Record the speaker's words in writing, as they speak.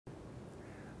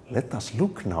let us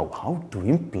look now how to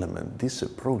implement this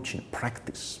approach in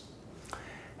practice.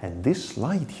 And this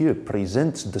slide here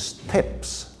presents the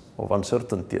steps of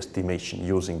uncertainty estimation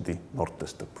using the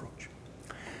Nordtest approach.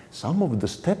 Some of the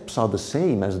steps are the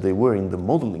same as they were in the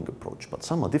modeling approach, but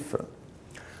some are different.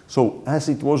 So as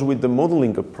it was with the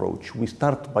modeling approach, we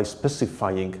start by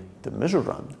specifying the measure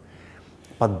run.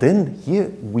 But then here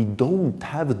we don't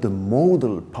have the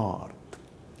model part.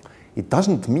 It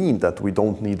doesn't mean that we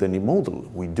don't need any model.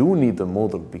 We do need a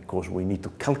model because we need to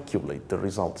calculate the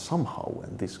result somehow,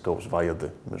 and this goes via the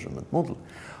measurement model.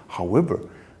 However,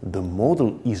 the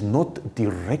model is not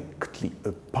directly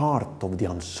a part of the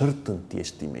uncertainty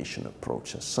estimation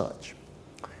approach as such.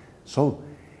 So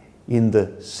in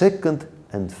the second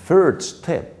and third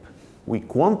step, we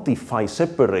quantify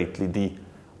separately the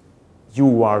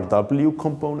URW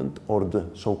component, or the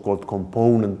so-called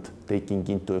component taking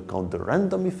into account the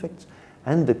random effects,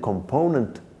 and the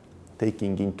component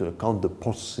taking into account the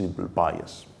possible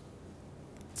bias.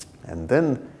 And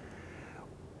then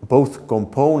both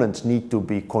components need to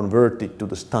be converted to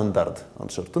the standard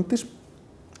uncertainties,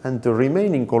 and the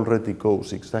remaining already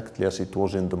goes exactly as it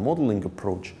was in the modeling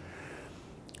approach.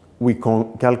 We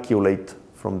calculate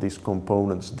from these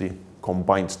components the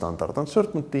combined standard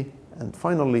uncertainty, and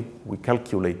finally we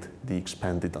calculate the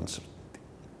expanded uncertainty.